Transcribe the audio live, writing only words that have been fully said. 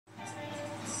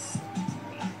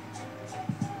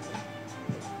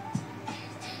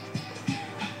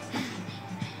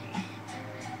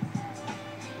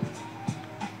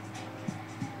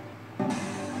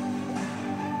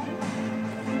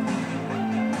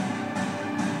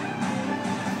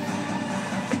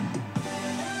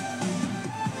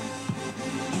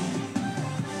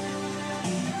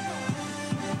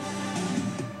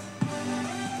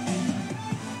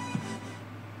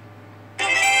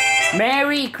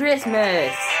Merry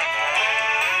Christmas!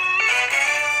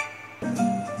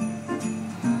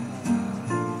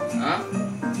 Huh?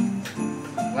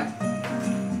 What?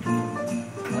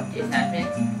 What is happening?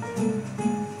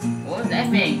 What was that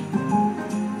thing?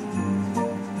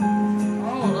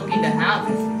 Oh, look at the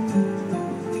houses.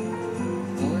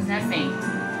 What was that thing?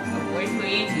 Oh, where's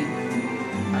Luigi?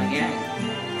 Oh, yeah.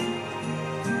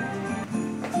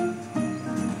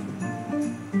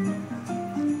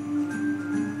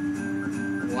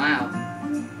 Wow.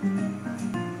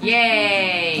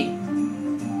 Yay!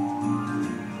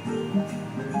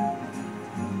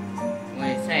 What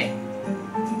did it say?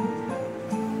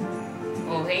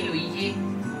 Oh, hey Luigi.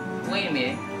 Wait a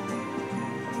minute.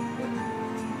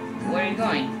 Where are you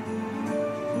going?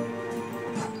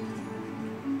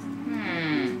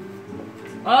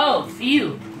 Oh, it's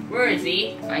you. Where is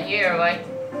he? I'm here, right?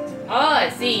 Oh, I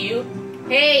see you.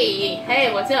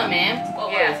 Hey, what's up, man? Oh,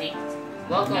 Yeah. where is he?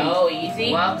 Welcome. No,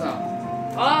 easy. Welcome.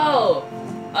 Oh,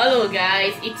 hello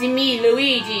guys, it's me,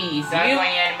 Luigi. Start You-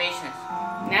 funny animations.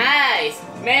 Nice.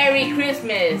 Merry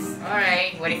Christmas.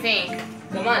 Alright, what do you think?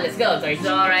 Come on, let's go. It's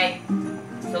alright.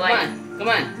 So like, Come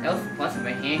on. that was possible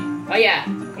right here. Oh yeah,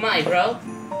 come on, bro.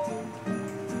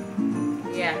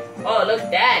 Yeah. Oh, look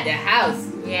at that, the house.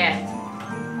 Yeah.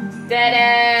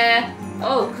 Ta-da!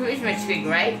 Oh, Christmas tree,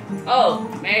 right? Oh,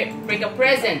 bring a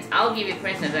present. I'll give you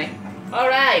presents, right?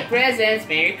 Alright, presents.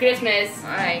 Merry Christmas.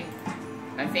 Alright.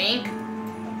 I think.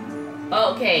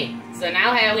 Okay, so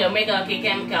now I will make a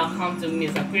chemical come to me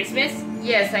some Christmas.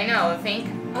 Yes, I know, I think.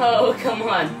 Oh, come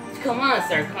on,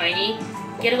 Sir Coiny.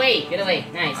 Get away.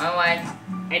 Nice. Alright.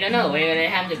 I don't know, we're gonna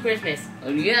have the Christmas. Oh,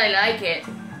 yeah, I like it.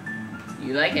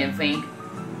 You like it, I think.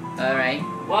 Alright.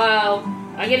 Wow,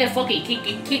 I get a fucking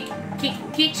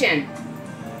kitchen.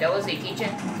 That was a kitchen?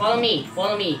 Follow me.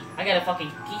 I got a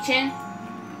fucking kitchen.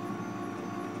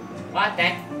 What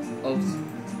the? Oops.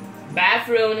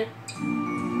 Bathroom.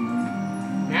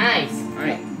 Nice.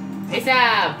 Alright. It's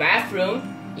a bathroom.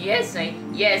 Yes, I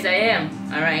am.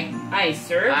 Alright. Hi,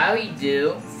 sir. How we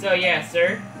do? So yeah,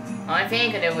 sir. I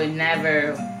think they would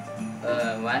never,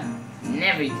 what?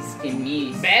 Never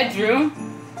discriminate. Bedroom.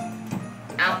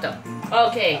 Auto.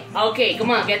 Okay,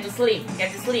 come on, get to sleep.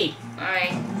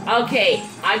 Alright. Okay,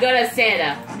 I got a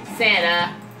Santa.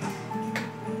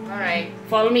 Alright.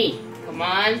 Follow me. Come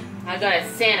on, I got a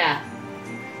Santa.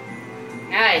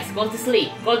 Nice, go to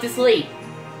sleep.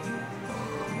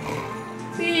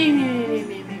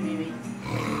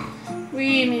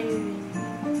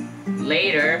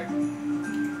 Later.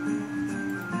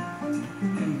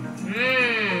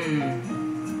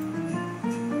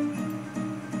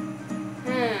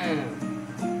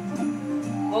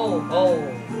 Oh.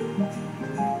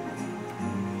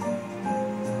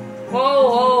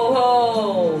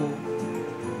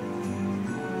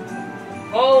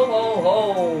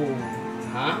 Ho.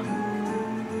 Huh?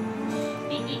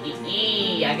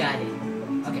 I got it.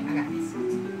 Okay,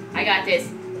 I got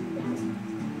this.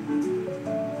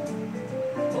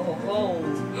 Oh.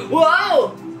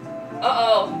 Whoa!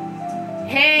 Uh-oh.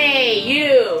 Hey,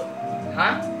 you!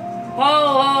 Huh? Ho!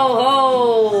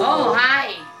 Oh,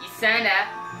 hi. It's Santa.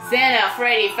 Santa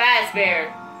Freddy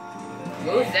Fazbear.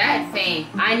 Who's that thing?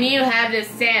 I knew you have this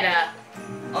Santa.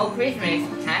 Oh,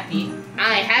 Christmas. Happy.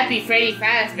 Happy Freddy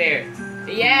Fazbear.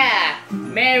 Yeah!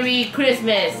 Merry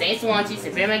Christmas! Thanks for watching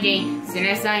Supreme Game. See you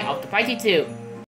next time of the party 2.